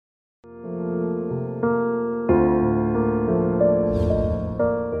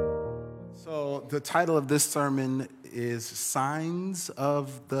the title of this sermon is Signs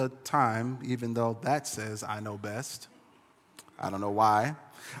of the Time, even though that says I know best. I don't know why.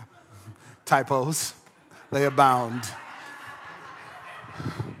 Typos, they abound.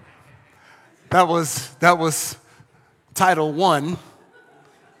 That was title 1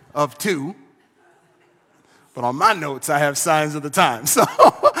 of 2. But on my notes, I have Signs of the Time. So,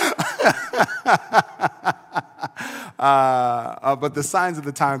 but the Signs of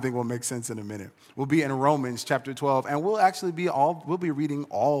the Time thing will make sense in a minute. We'll be in Romans chapter 12, and we'll be reading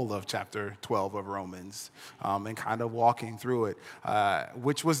all of chapter 12 of Romans and kind of walking through it,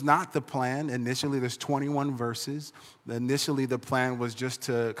 which was not the plan. Initially, there's 21 verses. Initially, the plan was just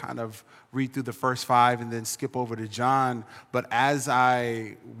to kind of read through the first 5 and then skip over to John. But as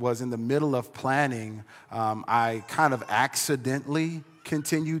I was in the middle of planning, I kind of accidentally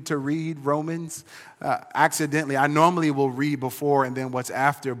continued to read Romans. Accidentally, I normally will read before and then what's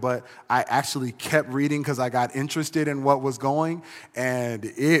after, but I actually kept reading because I got interested in what was going, and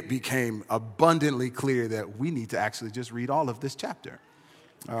it became abundantly clear that we need to actually just read all of this chapter.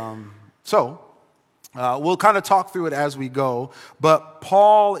 We'll kind of talk through it as we go, but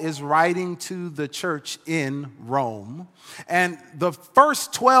Paul is writing to the church in Rome, and the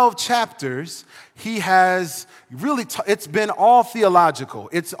first 12 chapters, he has really, it's been all theological.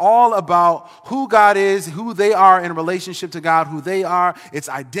 It's all about who God is, who they are in relationship to God, who they are. It's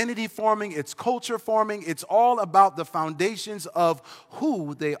identity forming, it's culture forming. It's all about the foundations of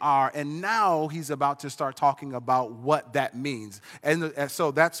who they are, and now he's about to start talking about what that means. And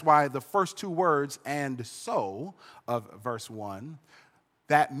so that's why the first 2 words, and so, of verse 1,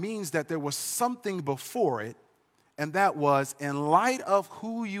 that means that there was something before it, and that was in light of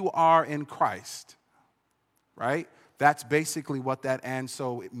who you are in Christ, right? That's basically what that and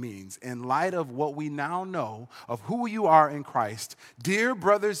so it means. In light of what we now know of who you are in Christ, dear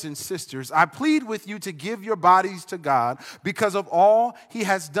brothers and sisters, I plead with you to give your bodies to God because of all he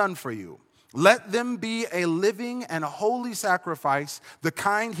has done for you. Let them be a living and a holy sacrifice, the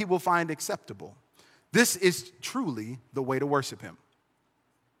kind he will find acceptable. This is truly the way to worship him.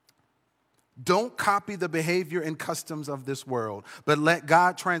 Don't copy the behavior and customs of this world, but let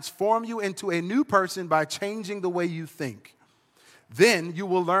God transform you into a new person by changing the way you think. Then you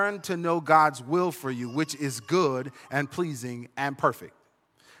will learn to know God's will for you, which is good and pleasing and perfect.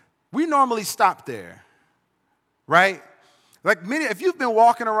 We normally stop there, right? Like if you've been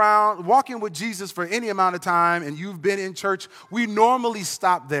walking with Jesus for any amount of time and you've been in church, we normally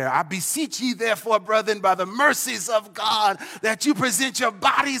stop there. I beseech ye therefore, brethren, by the mercies of God, that you present your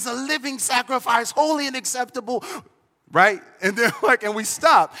bodies a living sacrifice, holy and acceptable, right? And then and we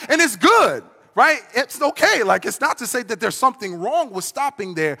stop. And it's good, right? It's okay. It's not to say that there's something wrong with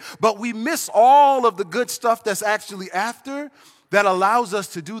stopping there, but we miss all of the good stuff that's actually after that allows us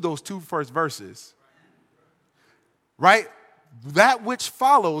to do those 2 first verses, right? That which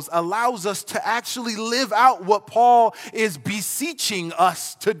follows allows us to actually live out what Paul is beseeching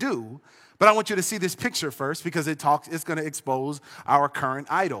us to do. But I want you to see this picture first because it's going to expose our current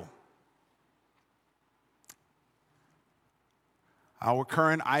idol. Our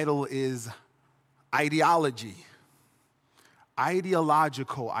current idol is ideology,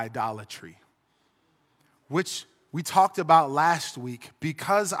 ideological idolatry, which we talked about last week.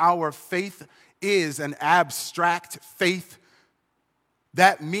 Because our faith is an abstract faith,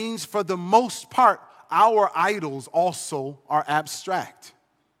 that means for the most part, our idols also are abstract.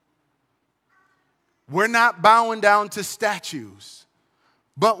 We're not bowing down to statues,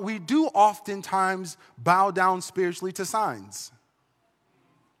 but we do oftentimes bow down spiritually to signs.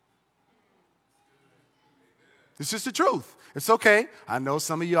 It's just the truth. It's okay. I know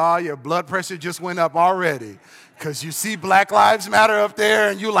some of y'all, your blood pressure just went up already because you see Black Lives Matter up there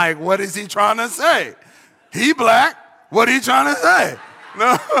and you like, what is he trying to say? He black. What are you trying to say?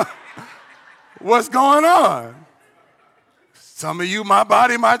 No. What's going on? Some of you, my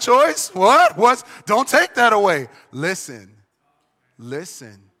body, my choice. What? Don't take that away. Listen.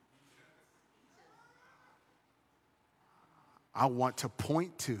 I want to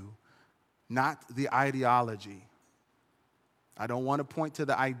point to not the ideology. I don't want to point to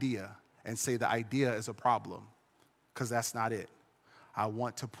the idea and say the idea is a problem, because that's not it. I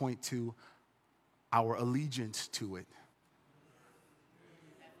want to point to our allegiance to it.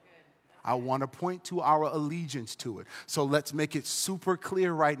 I want to point to our allegiance to it. So let's make it super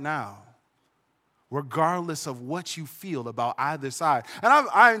clear right now, regardless of what you feel about either side. And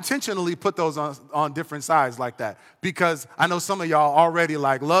I intentionally put those on different sides like that because I know some of y'all already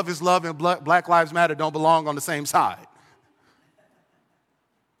like love is love and Black Lives Matter don't belong on the same side.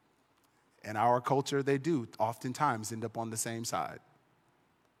 In our culture, they do oftentimes end up on the same side.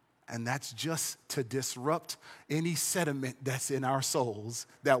 And that's just to disrupt any sediment that's in our souls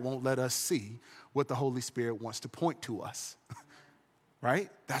that won't let us see what the Holy Spirit wants to point to us. Right?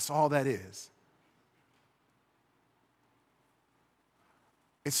 That's all that is.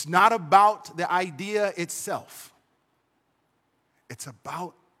 It's not about the idea itself. It's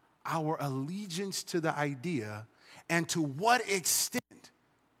about our allegiance to the idea and to what extent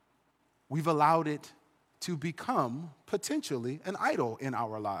we've allowed it to become potentially an idol in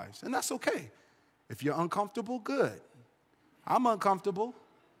our lives. And that's okay. If you're uncomfortable, good. I'm uncomfortable.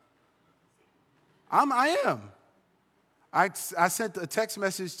 I am. I sent a text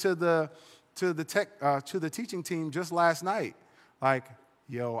message to the teaching team just last night. Like,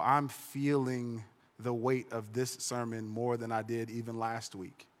 yo, I'm feeling the weight of this sermon more than I did even last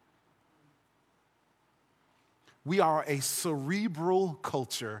week. We are a cerebral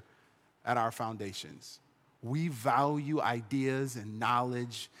culture at our foundations. We value ideas and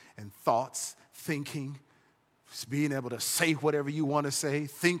knowledge and thoughts, thinking, being able to say whatever you want to say,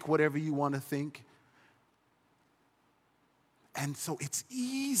 think whatever you want to think. And so it's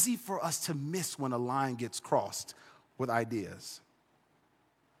easy for us to miss when a line gets crossed with ideas.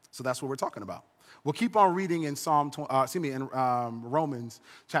 So that's what we're talking about. We'll keep on reading in Romans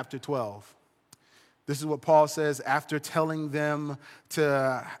chapter 12. This is what Paul says after telling them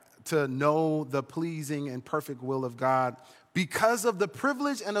to know the pleasing and perfect will of God. Because of the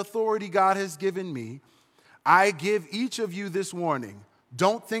privilege and authority God has given me, I give each of you this warning.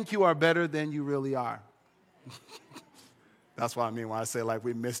 Don't think you are better than you really are. That's what I mean when I say like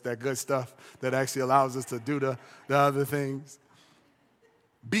we miss that good stuff that actually allows us to do the other things.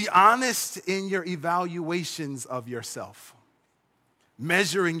 Be honest in your evaluations of yourself,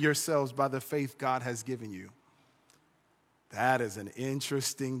 measuring yourselves by the faith God has given you. That is an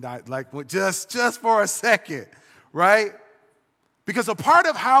interesting, just for a second, right? Because a part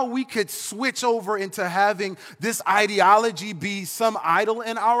of how we could switch over into having this ideology be some idol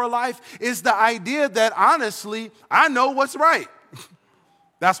in our life is the idea that, honestly, I know what's right.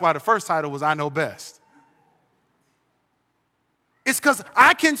 That's why the first title was I Know Best. It's because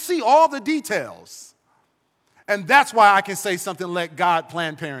I can see all the details. And that's why I can say something like God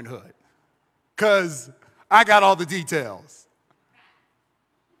Planned Parenthood. Because I got all the details.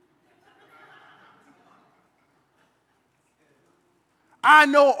 I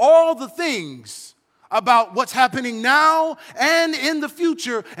know all the things about what's happening now and in the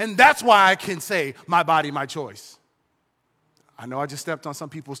future, and that's why I can say, my body, my choice. I know I just stepped on some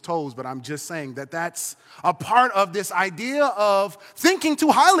people's toes, but I'm just saying that that's a part of this idea of thinking too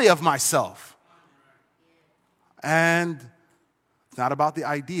highly of myself. And it's not about the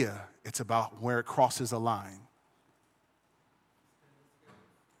idea, it's about where it crosses a line.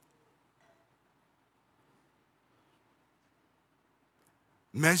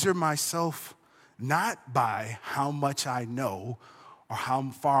 Measure myself not by how much I know or how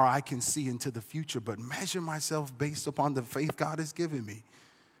far I can see into the future, but measure myself based upon the faith God has given me.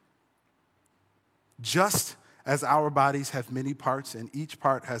 Just as our bodies have many parts and each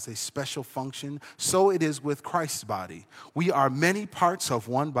part has a special function, so it is with Christ's body. We are many parts of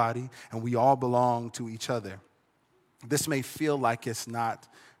one body, and we all belong to each other. This may feel like it's not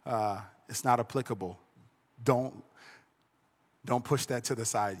applicable. Don't push that to the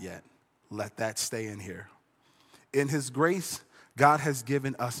side yet. Let that stay in here. In His grace, God has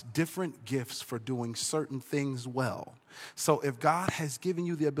given us different gifts for doing certain things well. So if God has given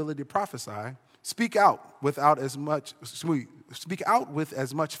you the ability to prophesy, speak out with as much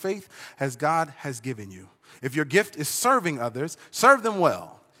faith as God has given you. If your gift is serving others, serve them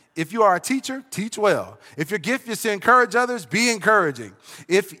well. If you are a teacher, teach well. If your gift is to encourage others, be encouraging.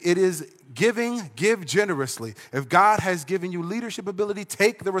 If it is giving, give generously. If God has given you leadership ability,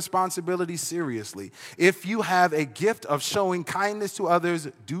 take the responsibility seriously. If you have a gift of showing kindness to others,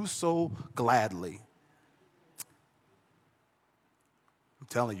 do so gladly. I'm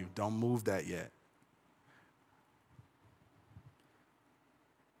telling you, don't move that yet.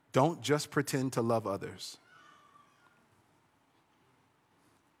 Don't just pretend to love others.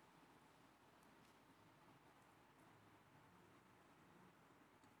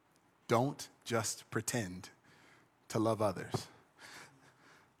 Don't just pretend to love others.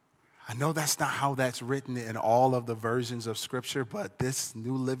 I know that's not how that's written in all of the versions of Scripture, but this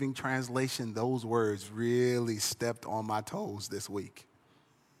New Living Translation, those words really stepped on my toes this week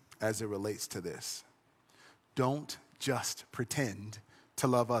as it relates to this. Don't just pretend to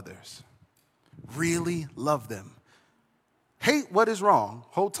love others. Really love them. Hate what is wrong.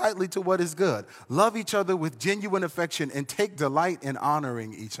 Hold tightly to what is good. Love each other with genuine affection and take delight in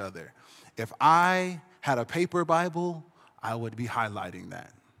honoring each other. If I had a paper Bible, I would be highlighting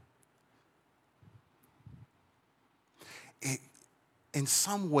that. it in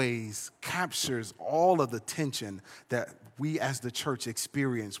some ways captures all of the tension that we as the church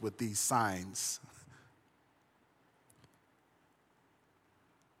experience with these signs.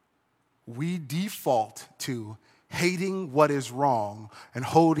 We default to hating what is wrong and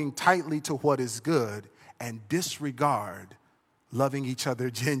holding tightly to what is good and disregard loving each other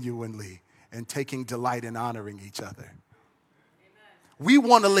genuinely and taking delight in honoring each other. Amen. We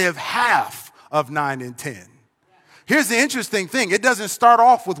want to live half of 9 and 10. Here's the interesting thing. It doesn't start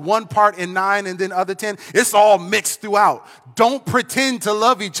off with one part in 9 and then other 10. It's all mixed throughout. Don't pretend to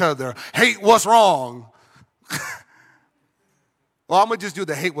love each other. Hate what's wrong. Well, I'm going to just do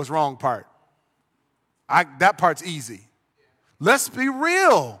the hate what's wrong part. That part's easy. Let's be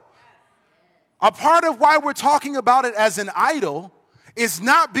real. A part of why we're talking about it as an idol is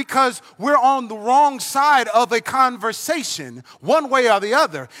not because we're on the wrong side of a conversation, one way or the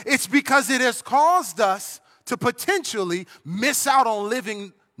other. It's because it has caused us to potentially miss out on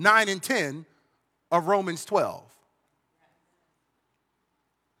living 9 and 10 of Romans 12.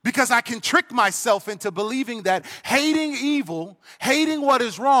 Because I can trick myself into believing that hating evil, hating what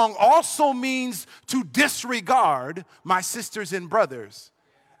is wrong, also means to disregard my sisters and brothers.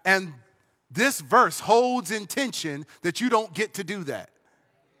 And this verse holds in tension that you don't get to do that.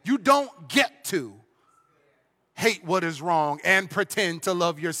 You don't get to hate what is wrong and pretend to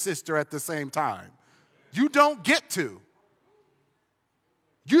love your sister at the same time. You don't get to.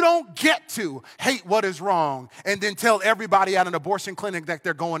 You don't get to hate what is wrong and then tell everybody at an abortion clinic that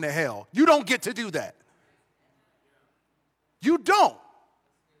they're going to hell. You don't get to do that. You don't.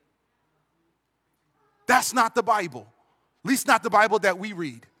 That's not the Bible. At least not the Bible that we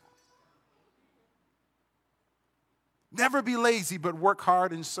read. Never be lazy, but work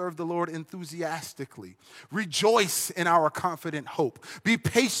hard and serve the Lord enthusiastically. Rejoice in our confident hope. Be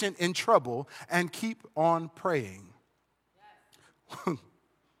patient in trouble and keep on praying. Yes.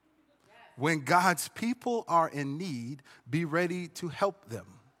 When God's people are in need, be ready to help them.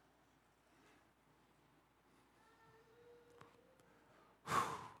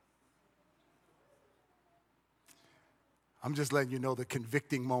 I'm just letting you know the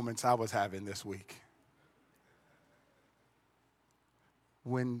convicting moments I was having this week.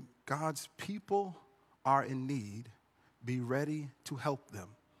 When God's people are in need, be ready to help them.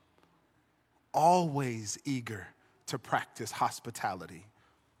 Always eager to practice hospitality.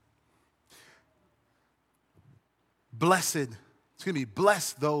 Bless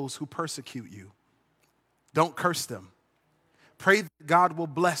those who persecute you. Don't curse them. Pray that God will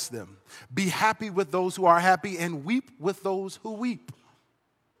bless them. Be happy with those who are happy and weep with those who weep.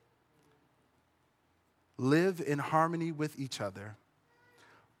 Live in harmony with each other.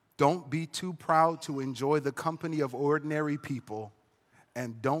 Don't be too proud to enjoy the company of ordinary people,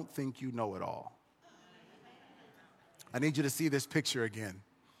 and don't think you know it all. I need you to see this picture again.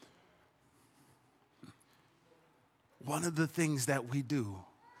 One of the things that we do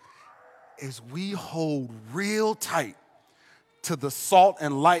is we hold real tight to the salt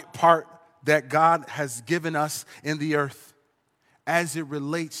and light part that God has given us in the earth as it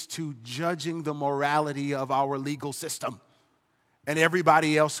relates to judging the morality of our legal system and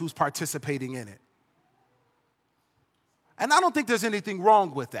everybody else who's participating in it. And I don't think there's anything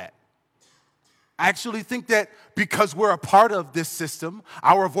wrong with that. I actually think that because we're a part of this system,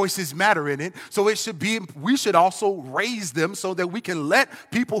 our voices matter in it. So we should also raise them so that we can let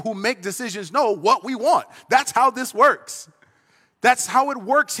people who make decisions know what we want. That's how this works. That's how it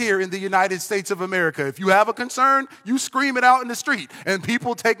works here in the United States of America. If you have a concern, you scream it out in the street, and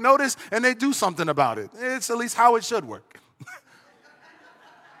people take notice and they do something about it. It's at least how it should work.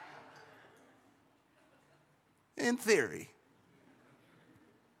 In theory.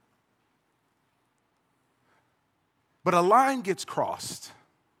 But a line gets crossed.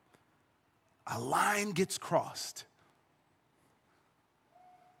 A line gets crossed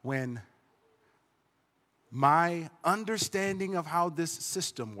when my understanding of how this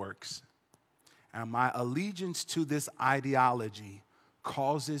system works and my allegiance to this ideology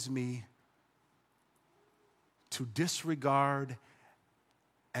causes me to disregard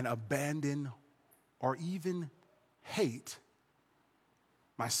and abandon or even hate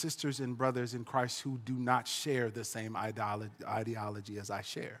my sisters and brothers in Christ who do not share the same ideology as I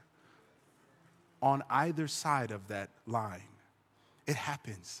share. On either side of that line, it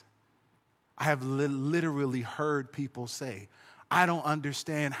happens. I have literally heard people say, I don't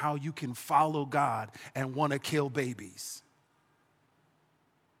understand how you can follow God and want to kill babies.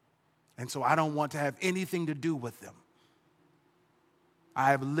 And so I don't want to have anything to do with them.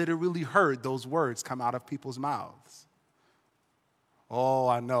 I have literally heard those words come out of people's mouths. Oh,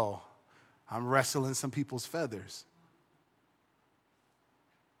 I know. I'm wrestling some people's feathers.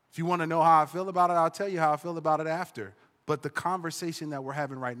 If you want to know how I feel about it, I'll tell you how I feel about it after. But the conversation that we're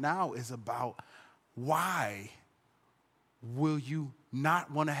having right now is about why will you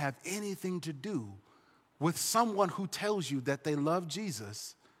not want to have anything to do with someone who tells you that they love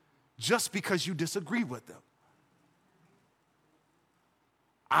Jesus just because you disagree with them?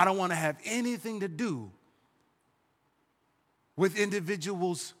 I don't want to have anything to do with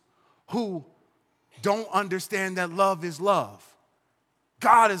individuals who don't understand that love is love.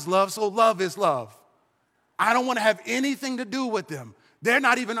 God is love, so love is love. I don't want to have anything to do with them. They're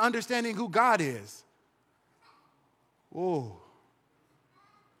not even understanding who God is. Oh,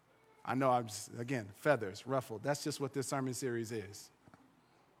 I know I'm just, again, feathers, ruffled. That's just what this sermon series is.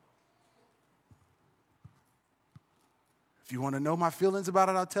 If you want to know my feelings about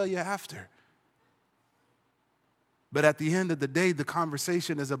it, I'll tell you after. But at the end of the day, the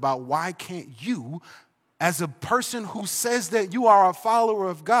conversation is about why can't you, as a person who says that you are a follower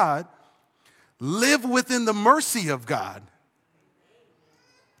of God, live within the mercy of God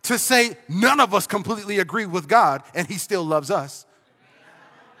to say none of us completely agree with God and he still loves us.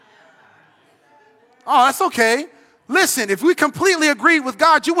 Oh, that's okay. Listen, if we completely agreed with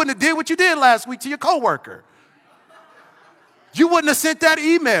God, you wouldn't have did what you did last week to your coworker. You wouldn't have sent that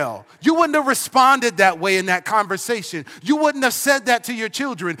email. You wouldn't have responded that way in that conversation. You wouldn't have said that to your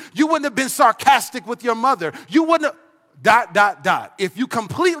children. You wouldn't have been sarcastic with your mother. You wouldn't have, ... If you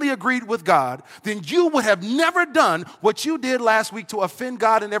completely agreed with God, then you would have never done what you did last week to offend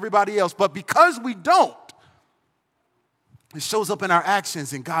God and everybody else. But because we don't, it shows up in our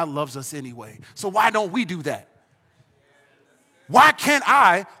actions, and God loves us anyway. So why don't we do that? Why can't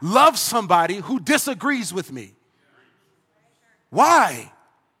I love somebody who disagrees with me? Why?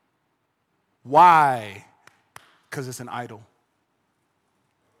 Why? Because it's an idol.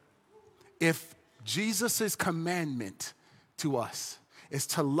 If Jesus' commandment to us is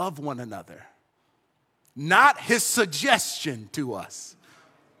to love one another, not his suggestion to us,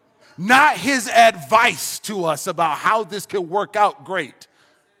 not his advice to us about how this could work out great.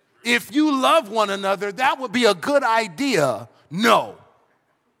 If you love one another, that would be a good idea. No.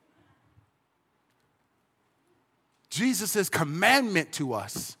 Jesus' commandment to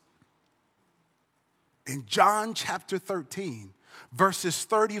us in John chapter 13, verses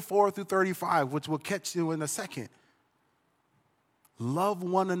 34 through 35, which we'll catch you in a second. Love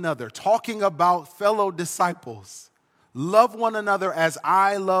one another, talking about fellow disciples. Love one another as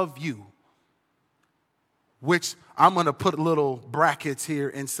I love you, which I'm going to put little brackets here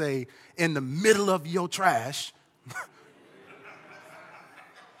and say, in the middle of your trash,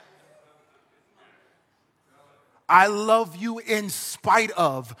 I love you in spite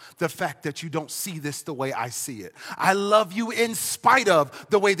of the fact that you don't see this the way I see it. I love you in spite of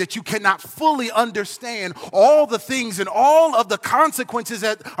the way that you cannot fully understand all the things and all of the consequences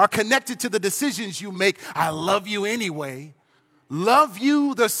that are connected to the decisions you make. I love you anyway. Love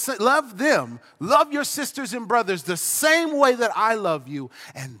them. Love your sisters and brothers the same way that I love you.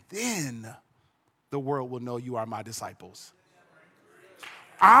 And then the world will know you are my disciples.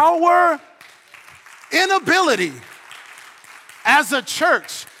 Our inability as a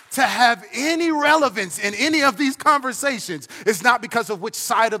church to have any relevance in any of these conversations is not because of which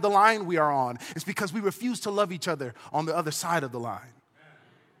side of the line we are on. It's because we refuse to love each other on the other side of the line.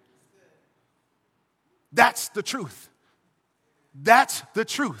 That's the truth. That's the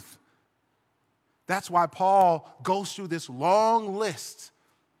truth. That's why Paul goes through this long list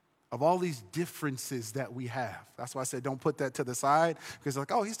of all these differences that we have. That's why I said don't put that to the side, because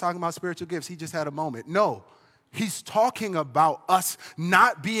like, oh, he's talking about spiritual gifts. He just had a moment. No, he's talking about us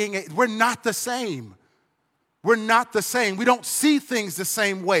not being, we're not the same. We're not the same. We don't see things the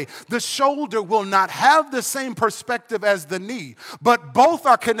same way. The shoulder will not have the same perspective as the knee, but both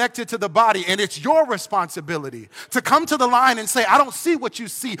are connected to the body, and it's your responsibility to come to the line and say, I don't see what you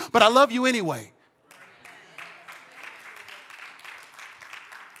see, but I love you anyway.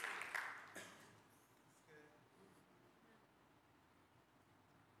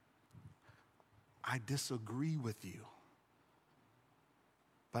 I disagree with you,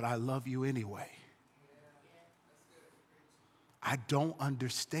 but I love you anyway. I don't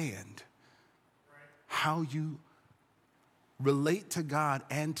understand how you relate to God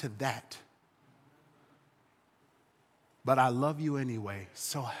and to that, but I love you anyway.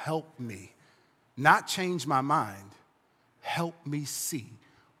 So help me, not change my mind, help me see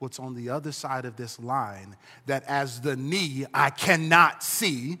what's on the other side of this line that as the knee I cannot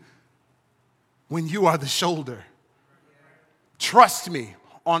see when you are the shoulder. Trust me,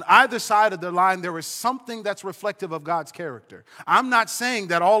 on either side of the line, there is something that's reflective of God's character. I'm not saying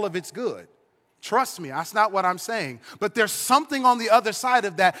that all of it's good. Trust me, that's not what I'm saying. But there's something on the other side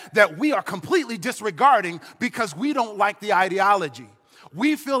of that we are completely disregarding because we don't like the ideology.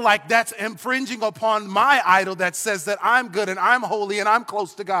 We feel like that's infringing upon my idol that says that I'm good and I'm holy and I'm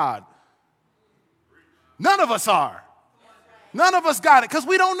close to God. None of us are. None of us got it because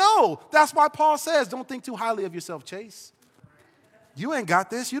we don't know. That's why Paul says, don't think too highly of yourself, Chase. You ain't got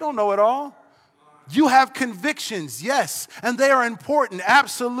this. You don't know it all. You have convictions, yes, and they are important,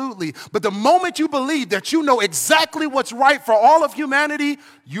 absolutely. But the moment you believe that you know exactly what's right for all of humanity,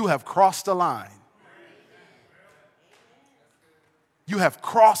 you have crossed a line. You have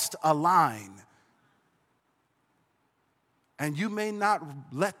crossed a line. And you may not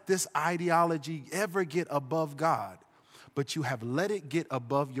let this ideology ever get above God, but you have let it get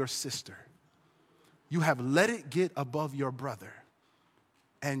above your sister. You have let it get above your brother.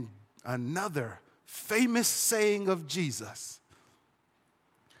 And another famous saying of Jesus,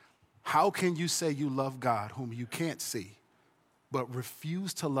 how can you say you love God whom you can't see, but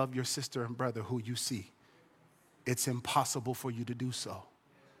refuse to love your sister and brother who you see? It's impossible for you to do so.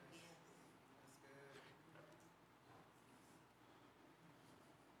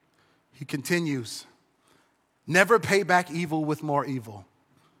 He continues, never pay back evil with more evil.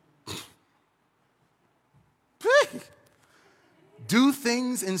 Do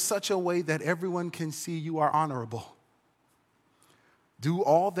things in such a way that everyone can see you are honorable. Do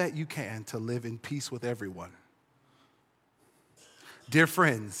all that you can to live in peace with everyone. Dear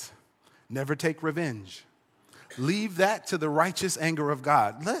friends, never take revenge. Leave that to the righteous anger of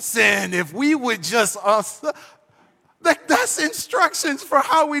God. Listen, if we would just, that's instructions for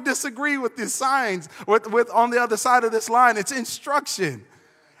how we disagree with these signs. With on the other side of this line, it's instruction.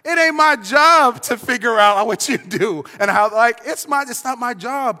 It ain't my job to figure out what you do and how, it's not my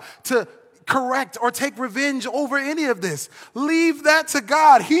job to correct or take revenge over any of this. Leave that to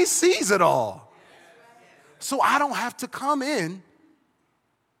God. He sees it all. So I don't have to come in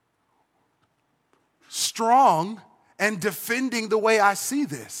strong and defending the way I see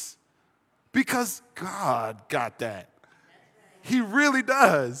this because God got that. He really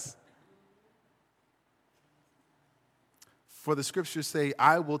does. For the scriptures say,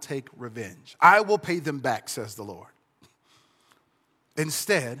 I will take revenge. I will pay them back, says the Lord.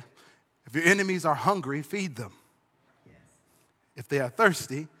 Instead, if your enemies are hungry, feed them. If they are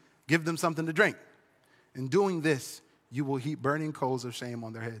thirsty, give them something to drink. In doing this, you will heap burning coals of shame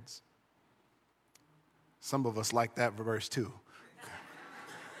on their heads. Some of us like that verse too.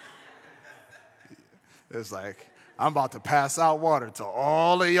 It's like, I'm about to pass out water to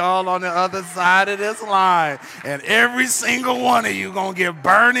all of y'all on the other side of this line. And every single one of you gonna get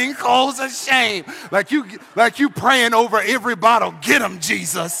burning coals of shame. Like you praying over every bottle. Get them,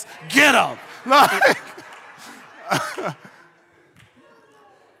 Jesus. Get them. Like,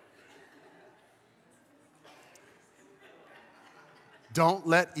 don't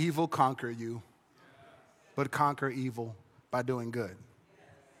let evil conquer you, but conquer evil by doing good.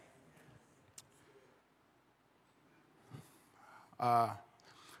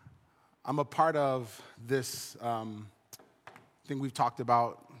 I'm a part of this thing we've talked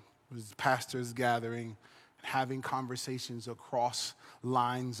about, was pastors gathering, having conversations across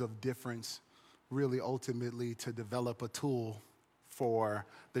lines of difference, really ultimately to develop a tool for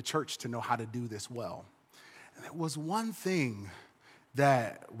the church to know how to do this well. And it was one thing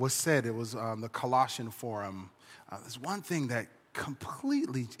that was said, it was the Colossian Forum. There's one thing that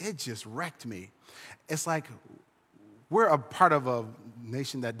completely, it just wrecked me. It's like, we're a part of a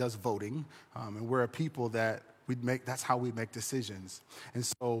nation that does voting, and we're a people that that's how we make decisions. And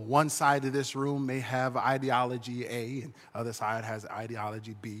so one side of this room may have ideology A, and the other side has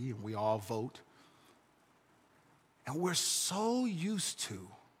ideology B, and we all vote. And we're so used to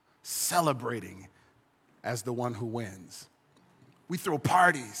celebrating as the one who wins. We throw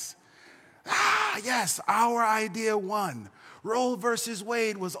parties. Yes, our idea won. Roe versus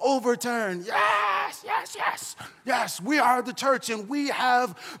Wade was overturned. Yes, yes, yes. Yes, we are the church, and we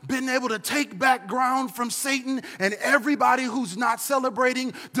have been able to take back ground from Satan, and everybody who's not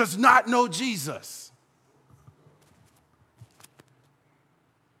celebrating does not know Jesus.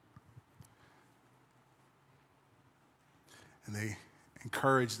 And they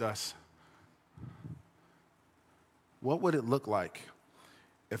encouraged us. What would it look like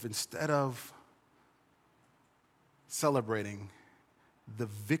if instead of celebrating the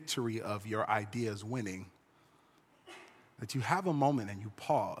victory of your ideas winning, that you have a moment and you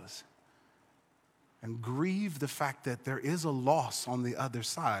pause and grieve the fact that there is a loss on the other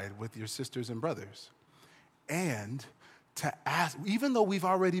side with your sisters and brothers, and to ask, even though we've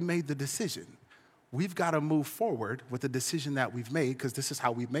already made the decision, we've got to move forward with the decision that we've made, because this is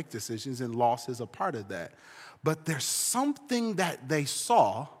how we make decisions, and loss is a part of that. But there's something that they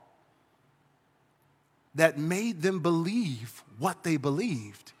saw that made them believe what they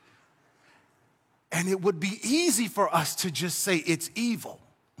believed. And it would be easy for us to just say it's evil.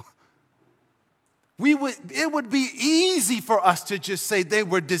 It would be easy for us to just say they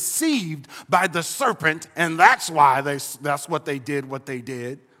were deceived by the serpent, and that's why that's what they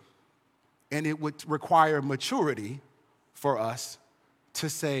did. And it would require maturity for us to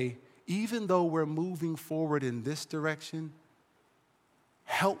say, even though we're moving forward in this direction,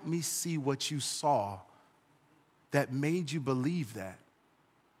 help me see what you saw that made you believe that,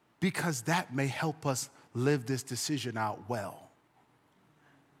 because that may help us live this decision out well.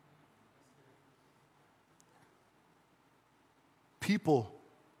 People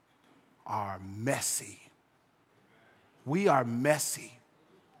are messy. We are messy.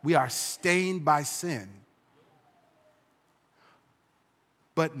 We are stained by sin.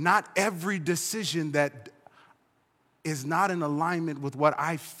 But not every decision that is not in alignment with what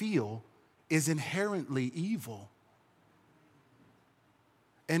I feel is inherently evil.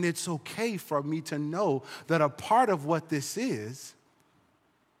 And it's okay for me to know that a part of what this is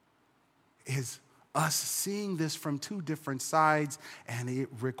us seeing this from two different sides, and it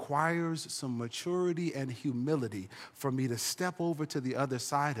requires some maturity and humility for me to step over to the other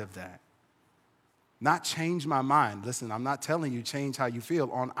side of that. Not change my mind. Listen, I'm not telling you change how you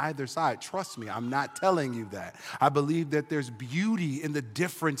feel on either side. Trust me, I'm not telling you that. I believe that there's beauty in the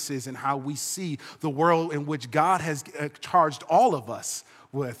differences in how we see the world in which God has charged all of us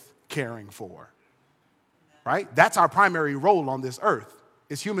with caring for. Right? That's our primary role on this earth.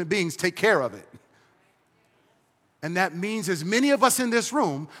 As human beings, take care of it. And that means as many of us in this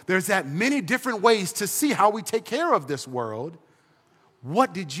room, there's that many different ways to see how we take care of this world.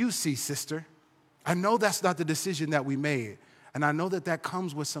 What did you see, sister? I know that's not the decision that we made, and I know that that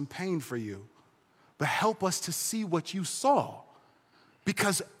comes with some pain for you. But help us to see what you saw.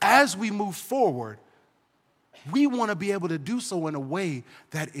 Because as we move forward, we want to be able to do so in a way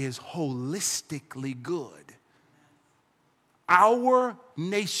that is holistically good. Our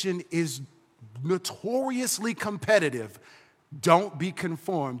nation is notoriously competitive. Don't be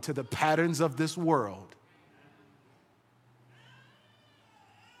conformed to the patterns of this world.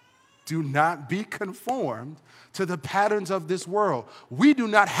 Do not be conformed to the patterns of this world. We do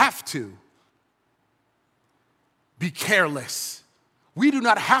not have to be careless. We do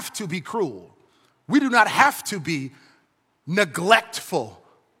not have to be cruel. We do not have to be neglectful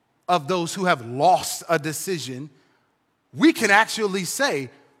of those who have lost a decision. We can actually say,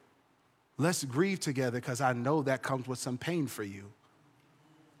 let's grieve together, because I know that comes with some pain for you.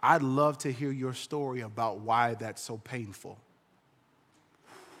 I'd love to hear your story about why that's so painful.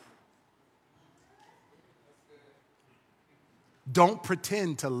 Don't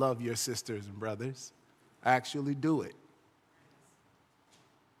pretend to love your sisters and brothers. Actually do it.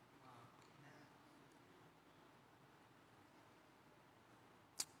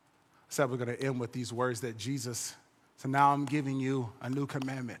 So we're going to end with these words that Jesus said, now I'm giving you a new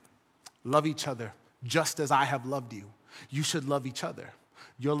commandment. Love each other just as I have loved you. You should love each other.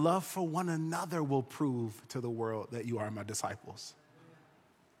 Your love for one another will prove to the world that you are my disciples.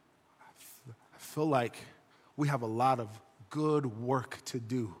 I feel like we have a lot of good work to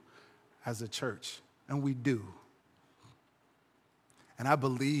do as a church, and we do. And I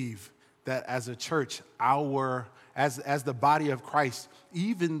believe that as a church, as the body of Christ,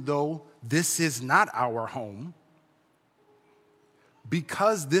 even though this is not our home,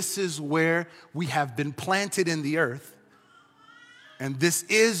 because this is where we have been planted in the earth, and this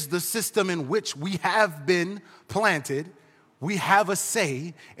is the system in which we have been planted, we have a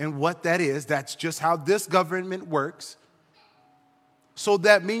say in what that is. That's just how this government works. So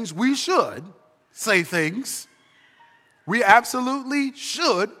that means we should say things. We absolutely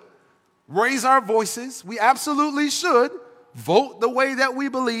should raise our voices. We absolutely should vote the way that we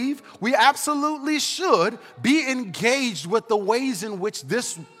believe. We absolutely should be engaged with the ways in which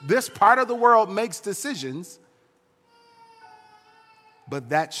this part of the world makes decisions. But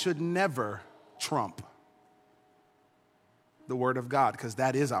that should never trump the Word of God, because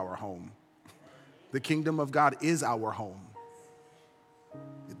that is our home. The kingdom of God is our home.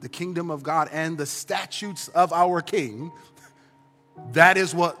 The kingdom of God and the statutes of our King,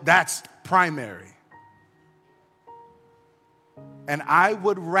 that's primary. And I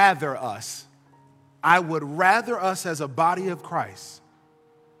would rather us as a body of Christ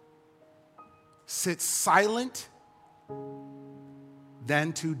sit silent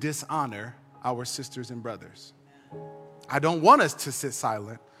than to dishonor our sisters and brothers. I don't want us to sit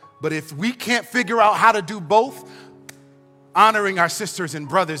silent, But if we can't figure out how to do both, honoring our sisters and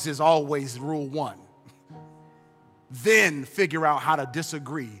brothers is always rule one. Then figure out how to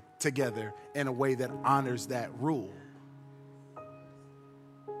disagree together in a way that honors that rule.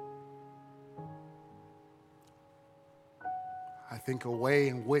 I think a way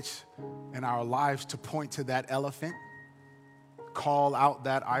in which in our lives to point to that elephant, call out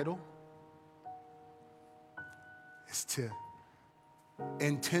that idol, is to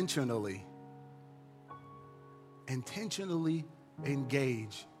intentionally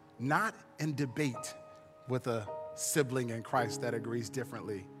engage, not in debate with a sibling in Christ that agrees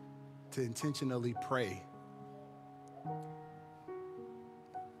differently, to intentionally pray.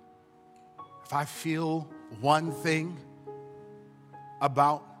 If I feel one thing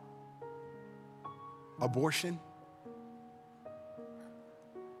about abortion,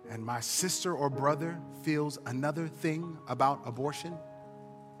 and my sister or brother feels another thing about abortion,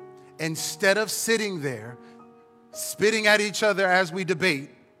 instead of sitting there spitting at each other as we debate,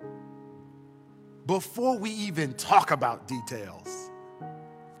 before we even talk about details,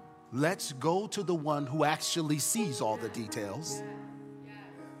 let's go to the one who actually sees all the details.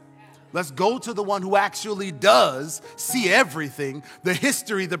 Let's go to the one who actually does see everything, the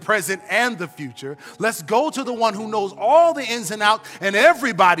history, the present, and the future. Let's go to the one who knows all the ins and outs and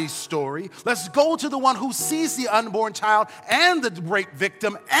everybody's story. Let's go to the one who sees the unborn child and the rape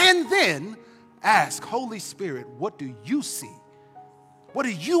victim, and then ask, Holy Spirit, what do you see? What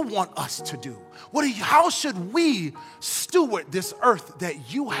do you want us to do? How should we steward this earth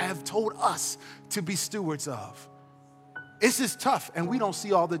that you have told us to be stewards of? It's just tough, and we don't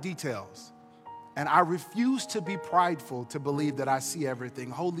see all the details. And I refuse to be prideful to believe that I see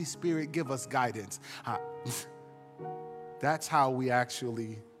everything. Holy Spirit, give us guidance. That's how we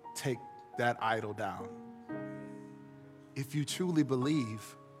actually take that idol down. If you truly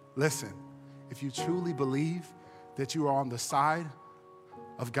believe, listen, if you truly believe that you are on the side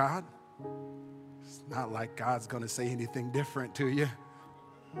of God, it's not like God's going to say anything different to you,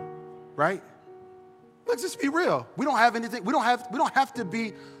 right? Let's just be real. We don't have anything. We don't have to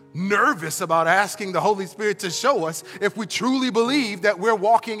be nervous about asking the Holy Spirit to show us if we truly believe that we're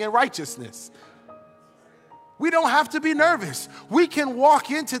walking in righteousness. We don't have to be nervous. We can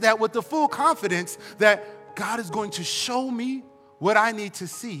walk into that with the full confidence that God is going to show me what I need to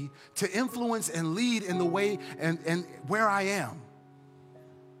see to influence and lead in the way and where I am.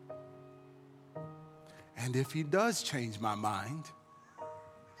 And if he does change my mind,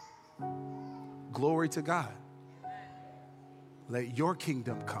 glory to God. Let your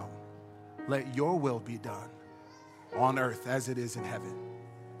kingdom come. Let your will be done on earth as it is in heaven.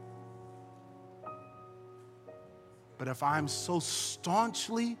 But if I'm so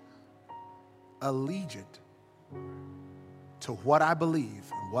staunchly allegiant to what I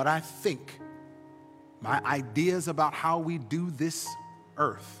believe and what I think, my ideas about how we do this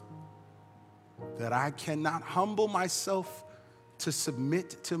earth, that I cannot humble myself to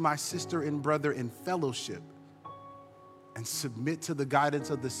submit to my sister and brother in fellowship and submit to the guidance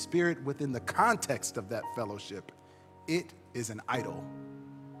of the Spirit within the context of that fellowship, it is an idol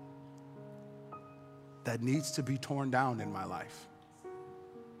that needs to be torn down in my life.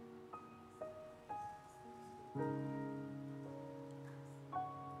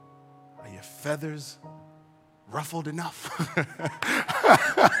 Are your feathers ruffled enough?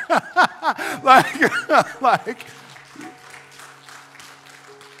 like,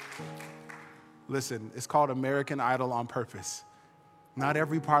 listen, it's called American Idol on purpose. Not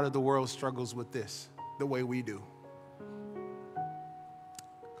every part of the world struggles with this the way we do.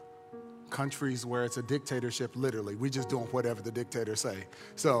 Countries where it's a dictatorship, literally, we just doing whatever the dictator say.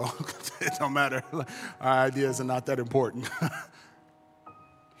 So it don't matter. Our ideas are not that important.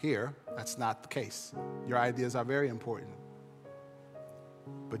 Here, that's not the case. Your ideas are very important.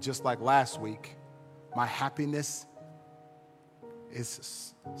 But just like last week, my happiness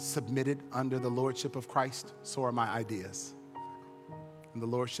is submitted under the lordship of Christ, so are my ideas. And the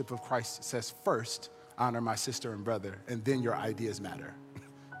lordship of Christ says, first, honor my sister and brother, and then your ideas matter.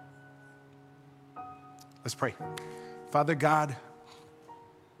 Let's pray. Father God,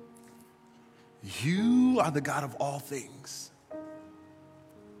 you are the God of all things.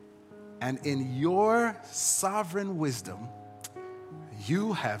 And in your sovereign wisdom,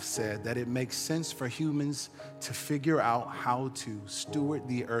 you have said that it makes sense for humans to figure out how to steward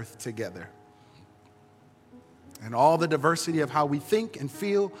the earth together. And all the diversity of how we think and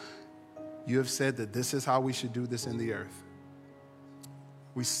feel, you have said that this is how we should do this in the earth.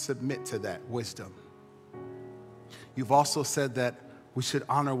 We submit to that wisdom. You've also said that we should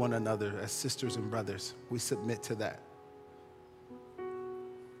honor one another as sisters and brothers. We submit to that.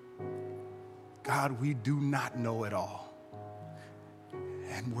 God, we do not know it all.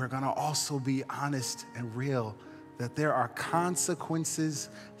 And we're going to also be honest and real that there are consequences,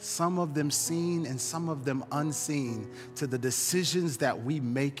 some of them seen and some of them unseen, to the decisions that we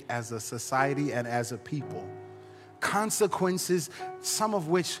make as a society and as a people. Consequences, some of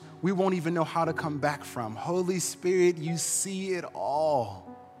which we won't even know how to come back from. Holy Spirit, you see it all.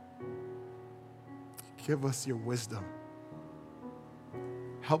 Give us your wisdom.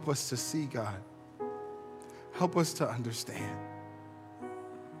 Help us to see, God. Help us to understand.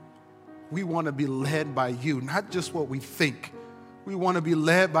 We want to be led by you, not just what we think. We want to be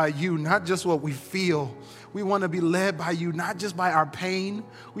led by you, not just what we feel. We want to be led by you, not just by our pain.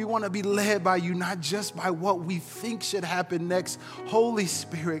 We want to be led by you, not just by what we think should happen next. Holy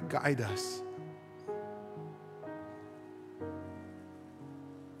Spirit, guide us.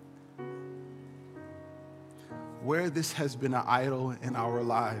 Where this has been an idol in our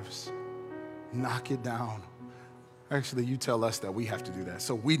lives, knock it down. Actually, you tell us that we have to do that,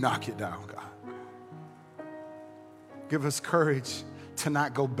 so we knock it down, God. Give us courage to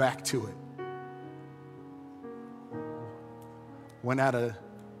not go back to it. When at a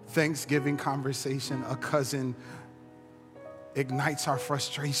Thanksgiving conversation, a cousin ignites our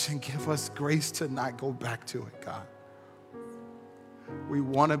frustration, give us grace to not go back to it, God. We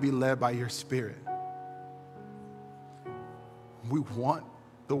want to be led by your Spirit. We want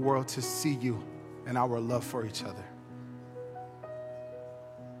the world to see you and our love for each other.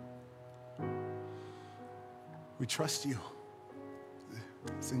 We trust you.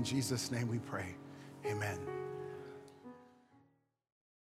 It's in Jesus' name we pray. Amen.